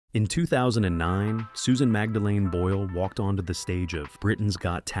In 2009, Susan Magdalane Boyle walked onto the stage of Britain's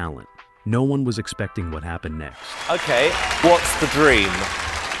Got Talent. No one was expecting what happened next. Okay, what's the dream?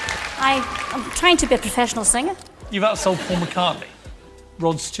 I'm trying to be a professional singer. You've outsold Paul McCartney,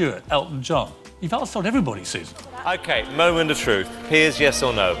 Rod Stewart, Elton John. You've outsold everybody, Susan. Okay, moment of truth. Here's yes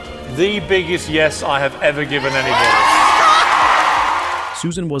or no. The biggest yes I have ever given anybody.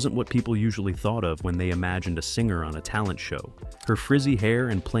 Susan wasn't what people usually thought of when they imagined a singer on a talent show. Her frizzy hair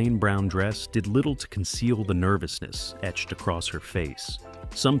and plain brown dress did little to conceal the nervousness etched across her face.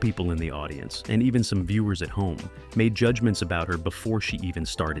 Some people in the audience, and even some viewers at home, made judgments about her before she even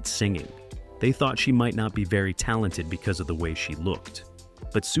started singing. They thought she might not be very talented because of the way she looked.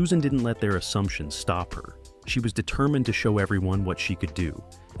 But Susan didn't let their assumptions stop her. She was determined to show everyone what she could do,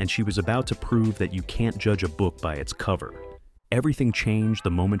 and she was about to prove that you can't judge a book by its cover. Everything changed the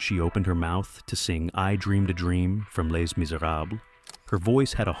moment she opened her mouth to sing I Dreamed a Dream from Les Miserables. Her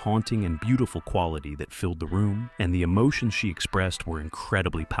voice had a haunting and beautiful quality that filled the room, and the emotions she expressed were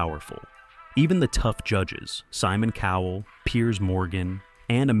incredibly powerful. Even the tough judges, Simon Cowell, Piers Morgan,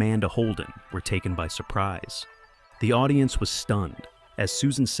 and Amanda Holden, were taken by surprise. The audience was stunned. As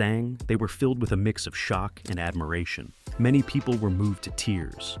Susan sang, they were filled with a mix of shock and admiration. Many people were moved to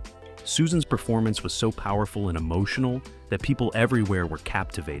tears. Susan's performance was so powerful and emotional that people everywhere were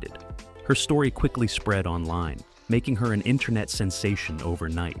captivated. Her story quickly spread online, making her an internet sensation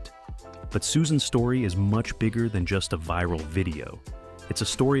overnight. But Susan's story is much bigger than just a viral video. It's a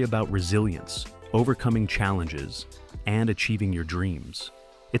story about resilience, overcoming challenges, and achieving your dreams.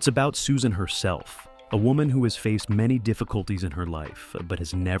 It's about Susan herself, a woman who has faced many difficulties in her life, but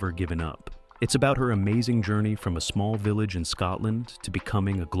has never given up. It's about her amazing journey from a small village in Scotland to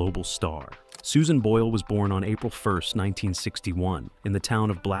becoming a global star. Susan Boyle was born on April 1, 1961, in the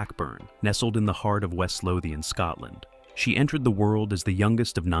town of Blackburn, nestled in the heart of West Lothian, Scotland. She entered the world as the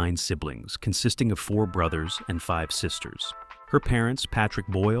youngest of 9 siblings, consisting of 4 brothers and 5 sisters. Her parents, Patrick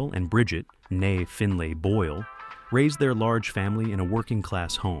Boyle and Bridget, née Finlay Boyle, raised their large family in a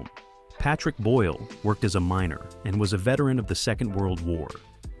working-class home. Patrick Boyle worked as a miner and was a veteran of the Second World War.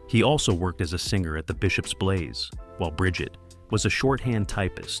 He also worked as a singer at the Bishop's Blaze, while Bridget was a shorthand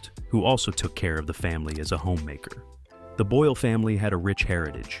typist who also took care of the family as a homemaker. The Boyle family had a rich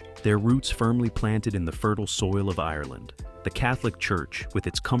heritage, their roots firmly planted in the fertile soil of Ireland. The Catholic Church, with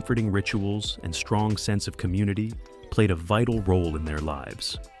its comforting rituals and strong sense of community, played a vital role in their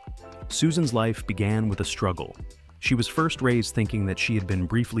lives. Susan's life began with a struggle. She was first raised thinking that she had been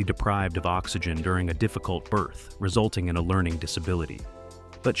briefly deprived of oxygen during a difficult birth, resulting in a learning disability.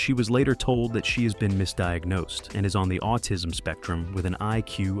 But she was later told that she has been misdiagnosed and is on the autism spectrum with an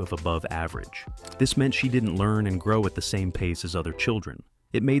IQ of above average. This meant she didn't learn and grow at the same pace as other children.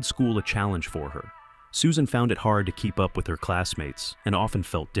 It made school a challenge for her. Susan found it hard to keep up with her classmates and often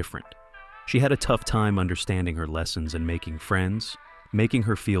felt different. She had a tough time understanding her lessons and making friends, making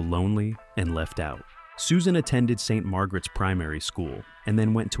her feel lonely and left out. Susan attended St. Margaret's Primary School and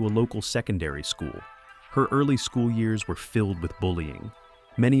then went to a local secondary school. Her early school years were filled with bullying.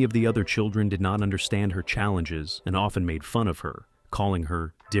 Many of the other children did not understand her challenges and often made fun of her, calling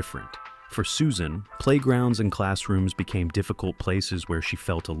her different. For Susan, playgrounds and classrooms became difficult places where she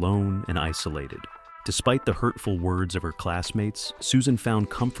felt alone and isolated. Despite the hurtful words of her classmates, Susan found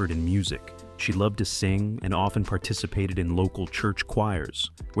comfort in music. She loved to sing and often participated in local church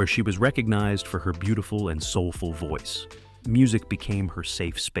choirs, where she was recognized for her beautiful and soulful voice. Music became her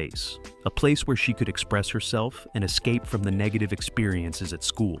safe space, a place where she could express herself and escape from the negative experiences at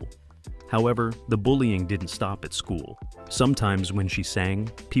school. However, the bullying didn't stop at school. Sometimes when she sang,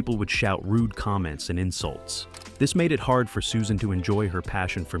 people would shout rude comments and insults. This made it hard for Susan to enjoy her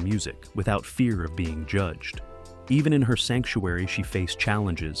passion for music without fear of being judged. Even in her sanctuary, she faced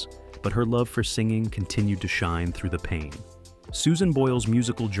challenges, but her love for singing continued to shine through the pain. Susan Boyle's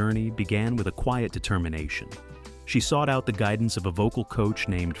musical journey began with a quiet determination. She sought out the guidance of a vocal coach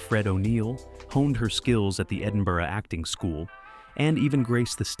named Fred O'Neill, honed her skills at the Edinburgh Acting School, and even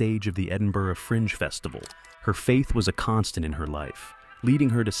graced the stage of the Edinburgh Fringe Festival. Her faith was a constant in her life, leading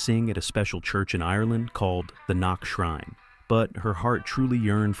her to sing at a special church in Ireland called the Knock Shrine. But her heart truly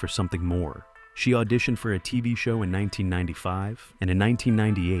yearned for something more. She auditioned for a TV show in 1995, and in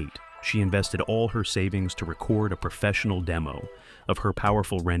 1998, she invested all her savings to record a professional demo of her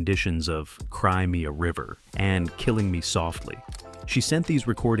powerful renditions of Cry Me a River and Killing Me Softly. She sent these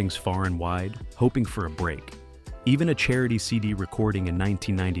recordings far and wide, hoping for a break. Even a charity CD recording in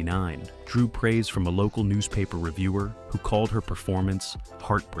 1999 drew praise from a local newspaper reviewer who called her performance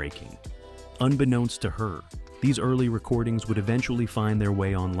heartbreaking. Unbeknownst to her, these early recordings would eventually find their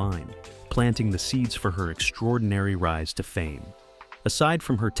way online, planting the seeds for her extraordinary rise to fame. Aside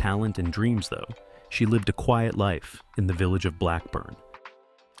from her talent and dreams, though, she lived a quiet life in the village of Blackburn.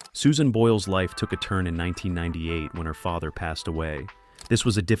 Susan Boyle's life took a turn in 1998 when her father passed away. This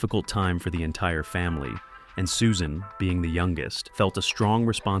was a difficult time for the entire family, and Susan, being the youngest, felt a strong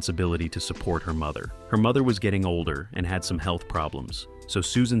responsibility to support her mother. Her mother was getting older and had some health problems, so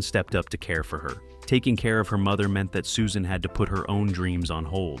Susan stepped up to care for her. Taking care of her mother meant that Susan had to put her own dreams on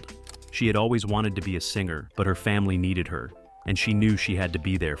hold. She had always wanted to be a singer, but her family needed her, and she knew she had to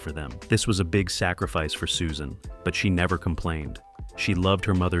be there for them. This was a big sacrifice for Susan, but she never complained. She loved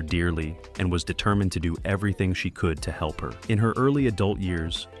her mother dearly and was determined to do everything she could to help her. In her early adult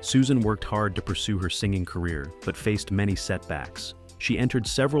years, Susan worked hard to pursue her singing career, but faced many setbacks. She entered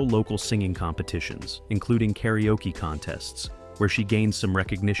several local singing competitions, including karaoke contests, where she gained some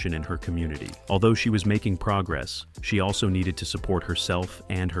recognition in her community. Although she was making progress, she also needed to support herself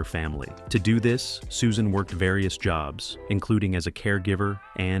and her family. To do this, Susan worked various jobs, including as a caregiver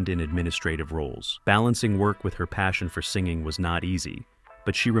and in administrative roles. Balancing work with her passion for singing was not easy,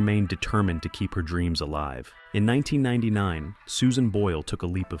 but she remained determined to keep her dreams alive. In 1999, Susan Boyle took a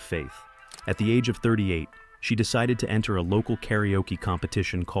leap of faith. At the age of 38, she decided to enter a local karaoke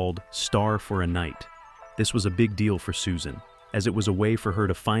competition called Star for a Night. This was a big deal for Susan, as it was a way for her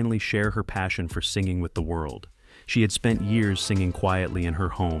to finally share her passion for singing with the world. She had spent years singing quietly in her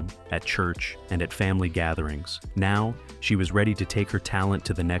home, at church, and at family gatherings. Now, she was ready to take her talent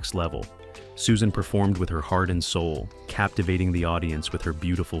to the next level. Susan performed with her heart and soul, captivating the audience with her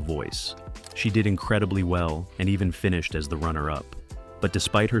beautiful voice. She did incredibly well and even finished as the runner-up. But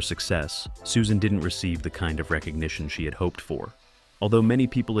despite her success, Susan didn't receive the kind of recognition she had hoped for. Although many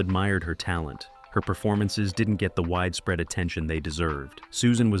people admired her talent, her performances didn't get the widespread attention they deserved.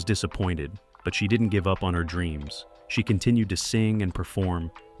 Susan was disappointed, but she didn't give up on her dreams. She continued to sing and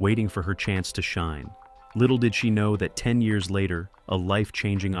perform, waiting for her chance to shine. Little did she know that 10 years later, a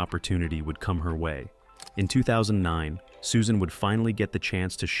life-changing opportunity would come her way. In 2009, Susan would finally get the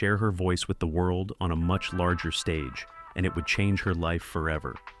chance to share her voice with the world on a much larger stage, and it would change her life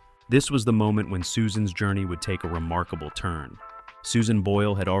forever. This was the moment when Susan's journey would take a remarkable turn. Susan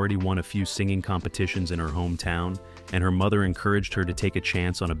Boyle had already won a few singing competitions in her hometown, and her mother encouraged her to take a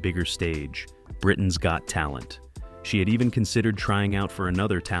chance on a bigger stage, Britain's Got Talent. She had even considered trying out for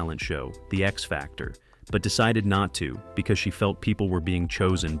another talent show, The X Factor, but decided not to because she felt people were being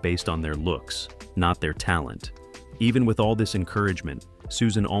chosen based on their looks, not their talent. Even with all this encouragement,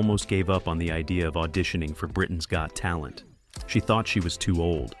 Susan almost gave up on the idea of auditioning for Britain's Got Talent. She thought she was too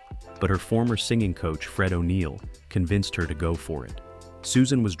old, but her former singing coach, Fred O'Neill, convinced her to go for it.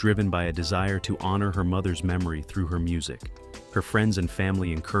 Susan was driven by a desire to honor her mother's memory through her music. Her friends and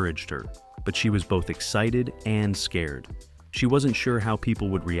family encouraged her, but she was both excited and scared. She wasn't sure how people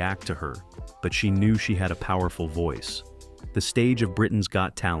would react to her, but she knew she had a powerful voice. The stage of Britain's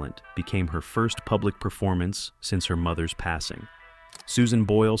Got Talent became her first public performance since her mother's passing. Susan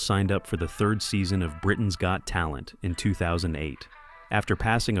Boyle signed up for the third season of Britain's Got Talent in 2008. After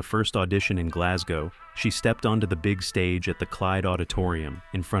passing a first audition in Glasgow, she stepped onto the big stage at the Clyde Auditorium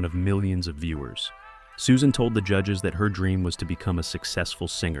in front of millions of viewers. Susan told the judges that her dream was to become a successful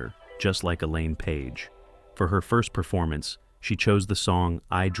singer, just like Elaine Paige. For her first performance, she chose the song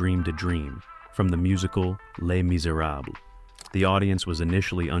I Dreamed a Dream from the musical Les Miserables. The audience was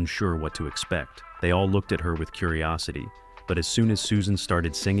initially unsure what to expect. They all looked at her with curiosity, but as soon as Susan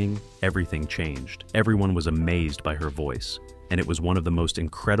started singing, everything changed. Everyone was amazed by her voice, and it was one of the most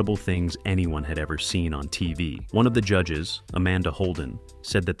incredible things anyone had ever seen on TV. One of the judges, Amanda Holden,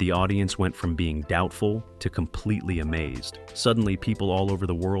 said that the audience went from being doubtful to completely amazed. Suddenly, people all over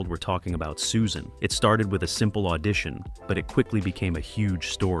the world were talking about Susan. It started with a simple audition, but it quickly became a huge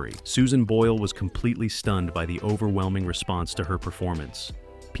story. Susan Boyle was completely stunned by the overwhelming response to her performance.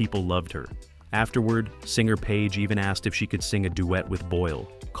 People loved her. Afterward, singer Paige even asked if she could sing a duet with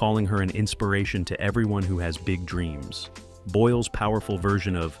Boyle, calling her an inspiration to everyone who has big dreams. Boyle's powerful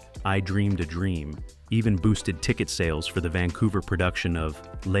version of I Dreamed a Dream even boosted ticket sales for the Vancouver production of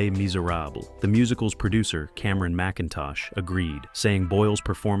Les Miserables. The musical's producer, Cameron McIntosh, agreed, saying Boyle's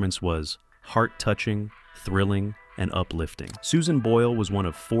performance was heart-touching, thrilling, and uplifting. Susan Boyle was one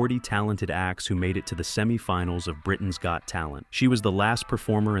of 40 talented acts who made it to the semi-finals of Britain's Got Talent. She was the last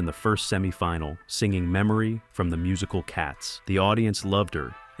performer in the first semi-final, singing Memory from the musical Cats. The audience loved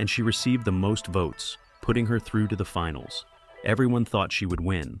her, and she received the most votes, putting her through to the finals. Everyone thought she would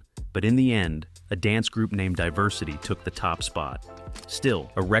win, but in the end, a dance group named Diversity took the top spot.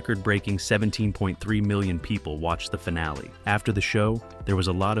 Still, a record-breaking 17.3 million people watched the finale. After the show, there was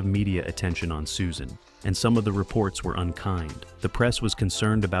a lot of media attention on Susan, and some of the reports were unkind. The press was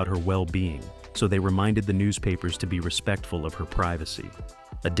concerned about her well-being, so they reminded the newspapers to be respectful of her privacy.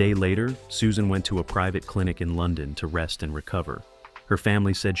 A day later, Susan went to a private clinic in London to rest and recover. Her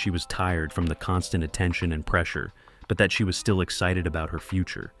family said she was tired from the constant attention and pressure, but that she was still excited about her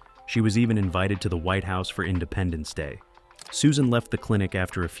future. She was even invited to the White House for Independence Day. Susan left the clinic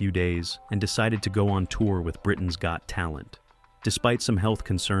after a few days and decided to go on tour with Britain's Got Talent. Despite some health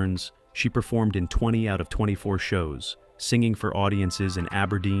concerns, she performed in 20 out of 24 shows, singing for audiences in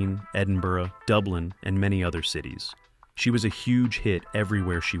Aberdeen, Edinburgh, Dublin, and many other cities. She was a huge hit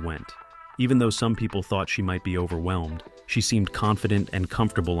everywhere she went. Even though some people thought she might be overwhelmed, she seemed confident and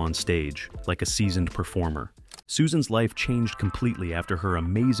comfortable on stage, like a seasoned performer. Susan's life changed completely after her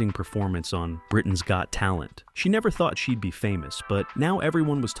amazing performance on Britain's Got Talent. She never thought she'd be famous, but now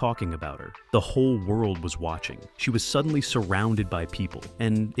everyone was talking about her. The whole world was watching. She was suddenly surrounded by people,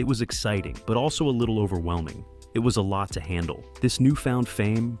 and it was exciting, but also a little overwhelming. It was a lot to handle. This newfound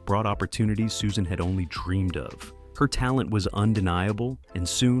fame brought opportunities Susan had only dreamed of. Her talent was undeniable, and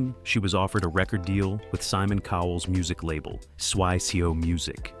soon she was offered a record deal with Simon Cowell's music label, Swiseo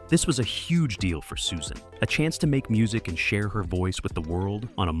Music. This was a huge deal for Susan, a chance to make music and share her voice with the world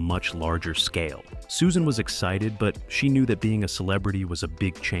on a much larger scale. Susan was excited, but she knew that being a celebrity was a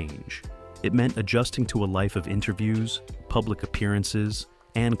big change. It meant adjusting to a life of interviews, public appearances,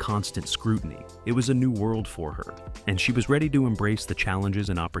 and constant scrutiny. It was a new world for her, and she was ready to embrace the challenges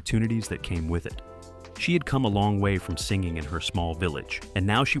and opportunities that came with it. She had come a long way from singing in her small village, and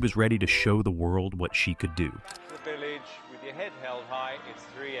now she was ready to show the world what she could do. The village, with your head held high, it's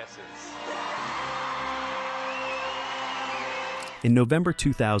 3 S's. In November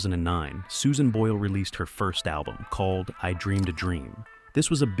 2009, Susan Boyle released her first album, called I Dreamed a Dream.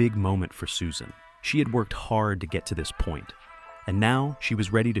 This was a big moment for Susan. She had worked hard to get to this point, and now she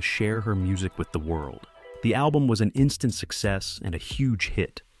was ready to share her music with the world. The album was an instant success and a huge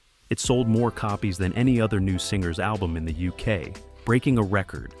hit. It sold more copies than any other new singer's album in the UK, breaking a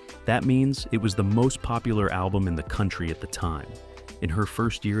record. That means it was the most popular album in the country at the time. In her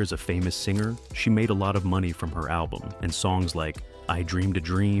first year as a famous singer, she made a lot of money from her album and songs like I Dreamed a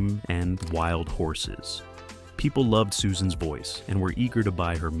Dream and Wild Horses. People loved Susan's voice and were eager to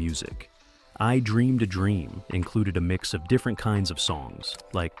buy her music. I Dreamed a Dream included a mix of different kinds of songs,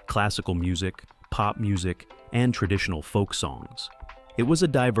 like classical music, pop music, and traditional folk songs. It was a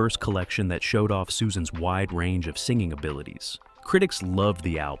diverse collection that showed off Susan's wide range of singing abilities. Critics loved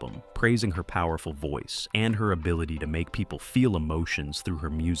the album, praising her powerful voice and her ability to make people feel emotions through her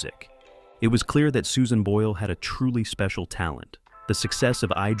music. It was clear that Susan Boyle had a truly special talent. The success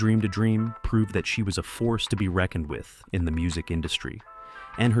of I Dreamed a Dream proved that she was a force to be reckoned with in the music industry,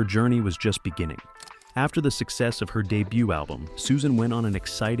 and her journey was just beginning. After the success of her debut album, Susan went on an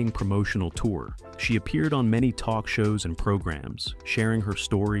exciting promotional tour. She appeared on many talk shows and programs, sharing her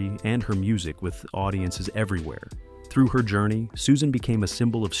story and her music with audiences everywhere. Through her journey, Susan became a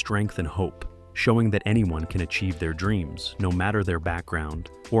symbol of strength and hope, showing that anyone can achieve their dreams, no matter their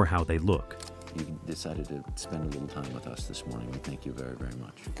background or how they look. You decided to spend a little time with us this morning. We thank you very, very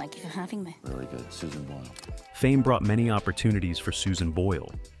much. Thank you for having me. Really good. Susan Boyle. Fame brought many opportunities for Susan Boyle,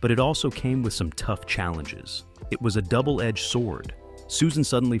 but it also came with some tough challenges. It was a double-edged sword. Susan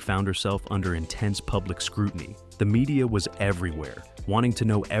suddenly found herself under intense public scrutiny. The media was everywhere, wanting to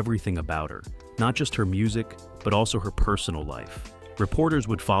know everything about her, not just her music, but also her personal life. Reporters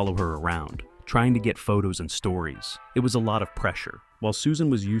would follow her around, trying to get photos and stories. It was a lot of pressure. While Susan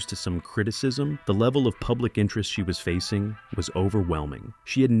was used to some criticism, the level of public interest she was facing was overwhelming.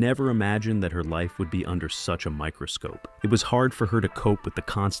 She had never imagined that her life would be under such a microscope. It was hard for her to cope with the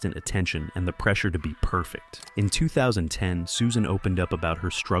constant attention and the pressure to be perfect. In 2010, Susan opened up about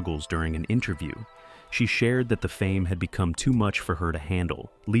her struggles during an interview. She shared that the fame had become too much for her to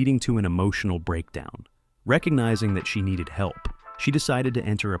handle, leading to an emotional breakdown. Recognizing that she needed help, she decided to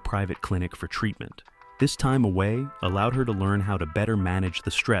enter a private clinic for treatment. This time away allowed her to learn how to better manage the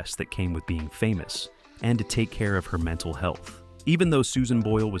stress that came with being famous and to take care of her mental health. Even though Susan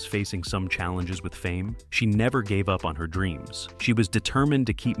Boyle was facing some challenges with fame, she never gave up on her dreams. She was determined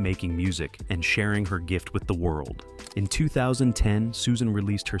to keep making music and sharing her gift with the world. In 2010, Susan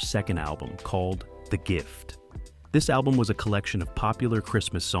released her second album called The Gift. This album was a collection of popular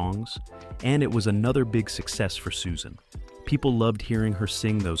Christmas songs, and it was another big success for Susan. People loved hearing her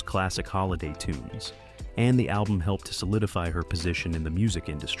sing those classic holiday tunes, and the album helped to solidify her position in the music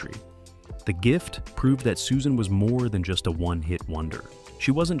industry. The Gift proved that Susan was more than just a one-hit wonder.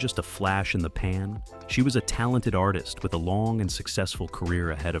 She wasn't just a flash in the pan, she was a talented artist with a long and successful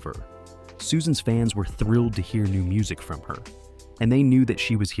career ahead of her. Susan's fans were thrilled to hear new music from her, and they knew that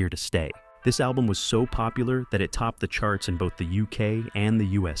she was here to stay. This album was so popular that it topped the charts in both the UK and the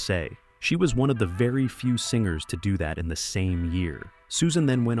USA. She was one of the very few singers to do that in the same year. Susan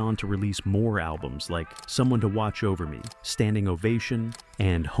then went on to release more albums like Someone to Watch Over Me, Standing Ovation,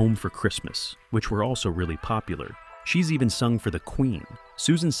 and Home for Christmas, which were also really popular. She's even sung for the Queen.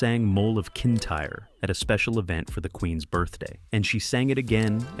 Susan sang Mull of Kintyre at a special event for the Queen's birthday, and she sang it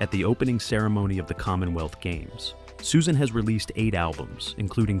again at the opening ceremony of the Commonwealth Games. Susan has released 8 albums,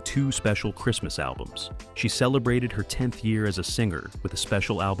 including 2 special Christmas albums. She celebrated her 10th year as a singer with a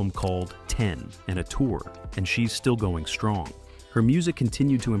special album called 10 and a tour, and she's still going strong. Her music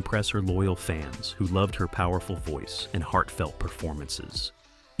continued to impress her loyal fans, who loved her powerful voice and heartfelt performances.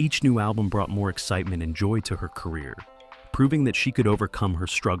 Each new album brought more excitement and joy to her career, proving that she could overcome her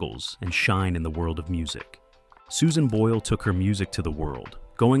struggles and shine in the world of music. Susan Boyle took her music to the world,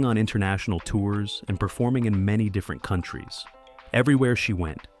 going on international tours and performing in many different countries. Everywhere she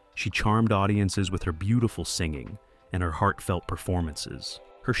went, she charmed audiences with her beautiful singing and her heartfelt performances.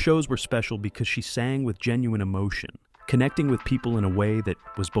 Her shows were special because she sang with genuine emotion, connecting with people in a way that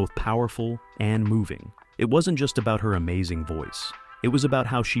was both powerful and moving. It wasn't just about her amazing voice. It was about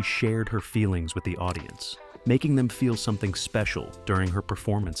how she shared her feelings with the audience, making them feel something special during her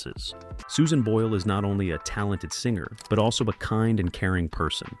performances. Susan Boyle is not only a talented singer, but also a kind and caring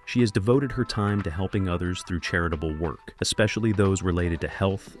person. She has devoted her time to helping others through charitable work, especially those related to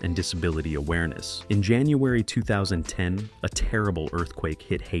health and disability awareness. In January 2010, a terrible earthquake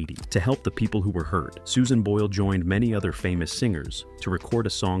hit Haiti. To help the people who were hurt, Susan Boyle joined many other famous singers to record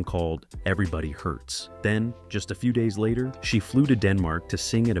a song called Everybody Hurts. Then, just a few days later, she flew to Denmark to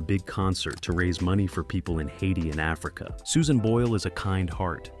sing at a big concert to raise money for people in Haiti and Africa. Susan Boyle is a kind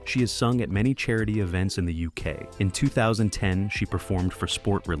heart. She has sung at many charity events in the UK. In 2010, she performed for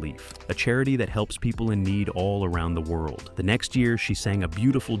Sport Relief, a charity that helps people in need all around the world. The next year, she sang a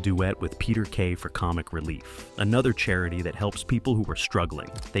beautiful duet with Peter Kay for Comic Relief, another charity that helps people who are struggling.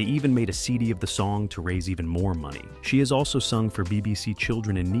 They even made a CD of the song to raise even more money. She has also sung for BBC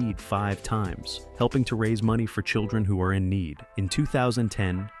Children in Need 5 times, helping to raise money for children who are in need. In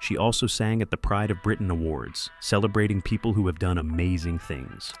 2010, she also sang at the Pride of Britain Awards, celebrating people who have done amazing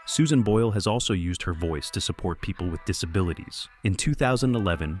things. Susan Boyle has also used her voice to support people with disabilities. In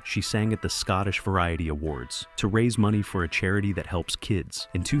 2011, she sang at the Scottish Variety Awards to raise money for a charity that helps kids.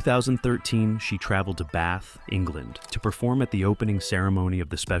 In 2013, she traveled to Bath, England, to perform at the opening ceremony of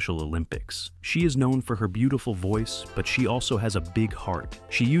the Special Olympics. She is known for her beautiful voice, but she also has a big heart.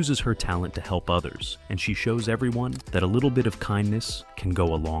 She uses her talent to help others, and she shows everyone that a little bit of kindness can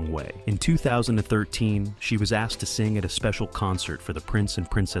go a long way. In 2013, she was asked to sing at a special concert for the Prince and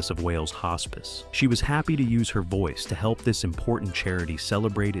Princess of Wales Hospice. She was happy to use her voice to help this important charity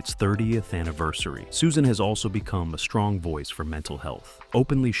celebrate its 30th anniversary. Susan has also become a strong voice for mental health,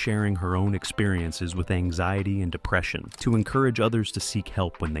 openly sharing her own experiences with anxiety and depression to encourage others to seek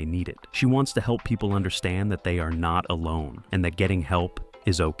help when they need it. She wants to help people understand that they are not alone and that getting help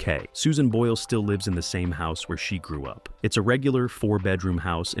is okay. Susan Boyle still lives in the same house where she grew up. It's a regular 4-bedroom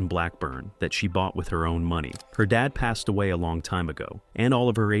house in Blackburn that she bought with her own money. Her dad passed away a long time ago, and all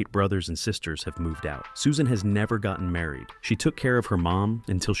of her 8 brothers and sisters have moved out. Susan has never gotten married. She took care of her mom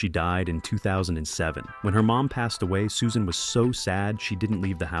until she died in 2007. When her mom passed away, Susan was so sad she didn't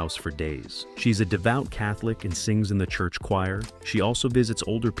leave the house for days. She's a devout Catholic and sings in the church choir. She also visits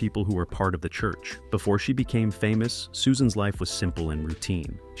older people who are part of the church. Before she became famous, Susan's life was simple and routine.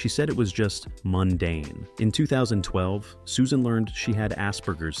 She said it was just mundane. In 2012, Susan learned she had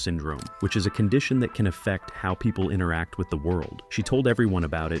Asperger's syndrome, which is a condition that can affect how people interact with the world. She told everyone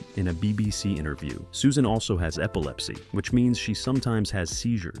about it in a BBC interview. Susan also has epilepsy, which means she sometimes has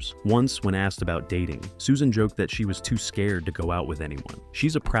seizures. Once, when asked about dating, Susan joked that she was too scared to go out with anyone.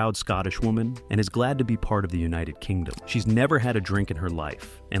 She's a proud Scottish woman and is glad to be part of the United Kingdom. She's never had a drink in her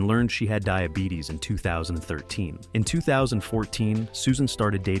life and learned she had diabetes in 2013. In 2014, Susan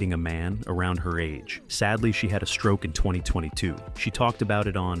started dating a man around her age. Sadly, she had a stroke in 2022. She talked about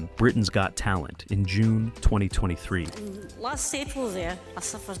it on Britain's Got Talent in June 2023. Last April there, I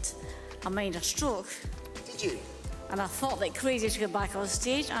suffered a minor stroke. Did you? And I thought that crazy to get back on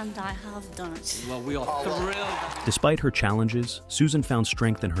stage, and I have done it. Well, we are thrilled. Despite her challenges, Susan found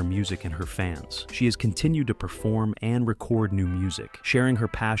strength in her music and her fans. She has continued to perform and record new music, sharing her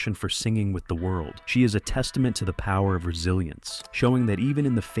passion for singing with the world. She is a testament to the power of resilience, showing that even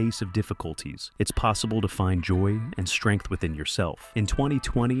in the face of difficulties, it's possible to find joy and strength within yourself. In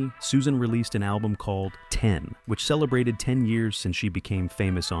 2020, Susan released an album called 10, which celebrated 10 years since she became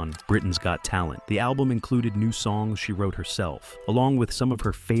famous on Britain's Got Talent. The album included new songs she wrote herself, along with some of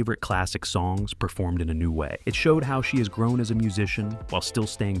her favorite classic songs performed in a new way. It showed how she has grown as a musician while still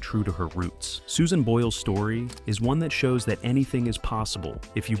staying true to her roots. Susan Boyle's story is one that shows that anything is possible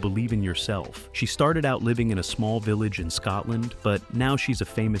if you believe in yourself. She started out living in a small village in Scotland, but now she's a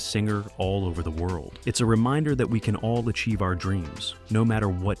famous singer all over the world. It's a reminder that we can all achieve our dreams, no matter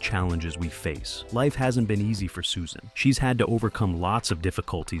what challenges we face. Life hasn't been easy for Susan. She's had to overcome lots of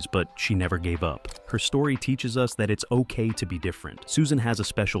difficulties, but she never gave up. Her story teaches us that it's okay to be different. Susan has a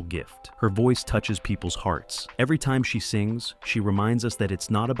special gift. Her voice touches people's hearts. Every time she sings, she reminds us that it's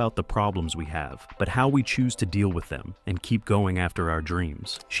not about the problems we have, but how we choose to deal with them and keep going after our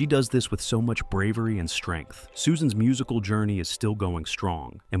dreams. She does this with so much bravery and strength. Susan's musical journey is still going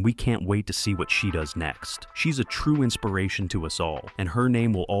strong, and we can't wait to see what she does next. She's a true inspiration to us all, and her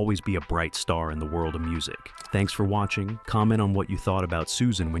name will always be a bright star in the world of music. Thanks for watching. Comment on what you thought about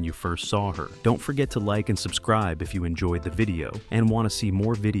Susan when you first saw her. Don't forget to like and subscribe if you enjoyed the video and want to see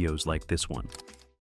more videos like this one.